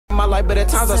my life, but at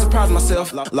times I surprise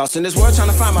myself. Lost in this world trying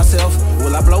to find myself.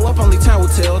 Will I blow up? Only time will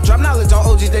tell. Drop knowledge on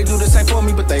OGs, they do the same for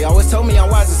me, but they always told me I'm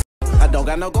wise as I don't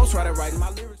got no ghostwriter writing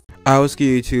my lyrics. What's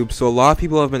good, YouTube? So a lot of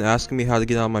people have been asking me how to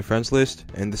get on my friends list,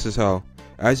 and this is how.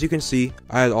 As you can see,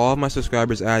 I had all of my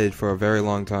subscribers added for a very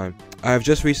long time. I have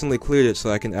just recently cleared it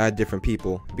so I can add different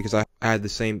people, because I had the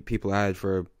same people added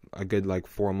for a good like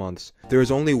 4 months. There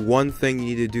is only one thing you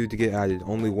need to do to get added,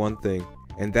 only one thing.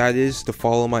 And that is to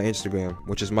follow my Instagram,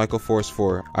 which is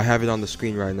michaelforce4. I have it on the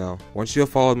screen right now. Once you have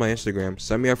followed my Instagram,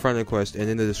 send me a friend request and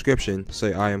in the description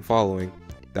say I am following.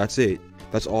 That's it.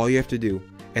 That's all you have to do.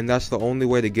 And that's the only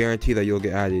way to guarantee that you'll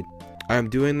get added. I am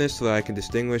doing this so that I can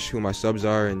distinguish who my subs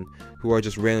are and who are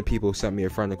just random people who sent me a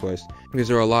friend request. Because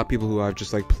there are a lot of people who I've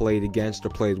just like played against or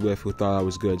played with who thought I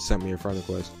was good sent me a friend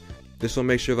request. This will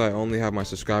make sure that I only have my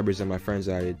subscribers and my friends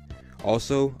added.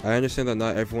 Also, I understand that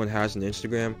not everyone has an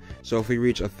Instagram, so if we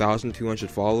reach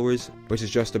 1,200 followers, which is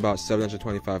just about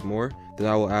 725 more, then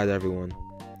I will add everyone.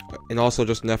 And also,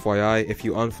 just an FYI, if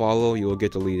you unfollow, you will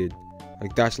get deleted.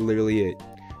 Like, that's literally it.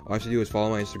 All you have to do is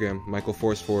follow my Instagram,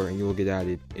 michaelforce4, and you will get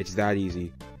added. It's that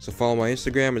easy. So follow my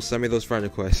Instagram and send me those friend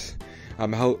requests.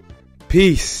 I'm out.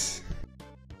 Peace!